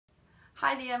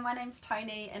Hi there, my name's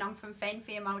Tony and I'm from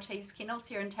Fanfare Maltese Kennels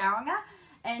here in Tauranga,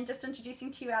 and just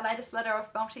introducing to you our latest litter of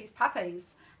Maltese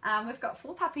puppies. We've got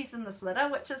 4 puppies in this litter,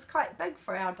 which is quite big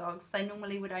for our dogs. They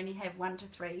normally would only have 1 to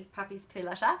 3 puppies per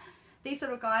litter. These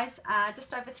little guys are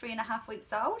just over 3.5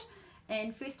 weeks old,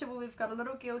 and first of all we've got a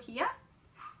little girl here.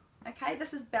 Okay,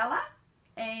 this is Bella,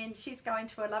 and she's going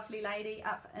to a lovely lady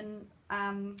up in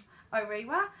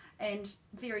Orewa, and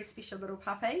very special little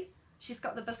puppy. She's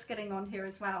got the biscuiting on her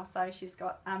as well, so she's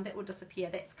got, that will disappear.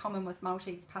 That's common with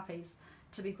Maltese puppies,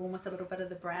 to be born with a little bit of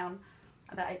the brown,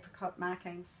 the apricot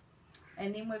markings.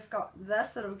 And then we've got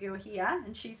this little girl here,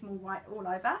 and she's more white all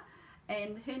over,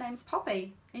 and her name's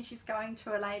Poppy, and she's going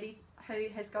to a lady who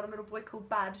has got a little boy called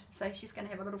Bud, so she's going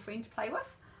to have a little friend to play with.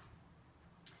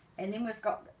 And then we've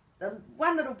got the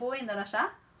one little boy in the litter,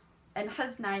 and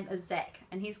his name is Zach,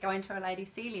 and he's going to a lady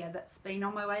Celia that's been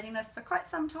on my waiting list for quite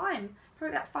some time,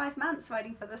 probably about 5 months,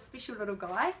 waiting for this special little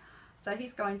guy. So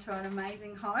he's going to an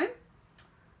amazing home.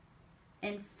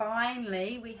 And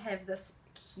finally we have this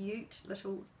cute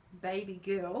little baby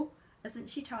girl. Isn't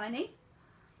she tiny?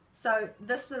 So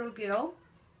this little girl,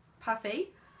 puppy,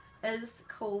 is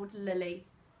called Lily,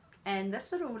 and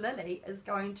this little Lily is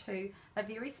going to a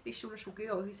very special little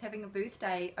girl who's having a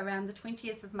birthday around the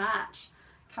 20th of March,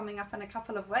 coming up in a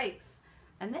couple of weeks,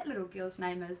 and that little girl's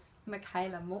name is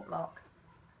Michaela Mortlock.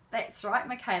 That's right,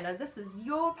 Michaela, this is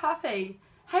your puppy.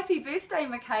 Happy birthday,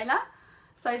 Michaela.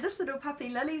 So this little puppy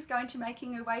Lily's going to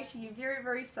making her way to you very,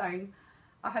 very soon.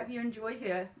 I hope you enjoy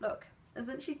her. Look,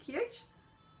 isn't she cute?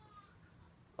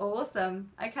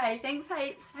 Awesome. Okay, thanks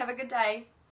heaps. Have a good day.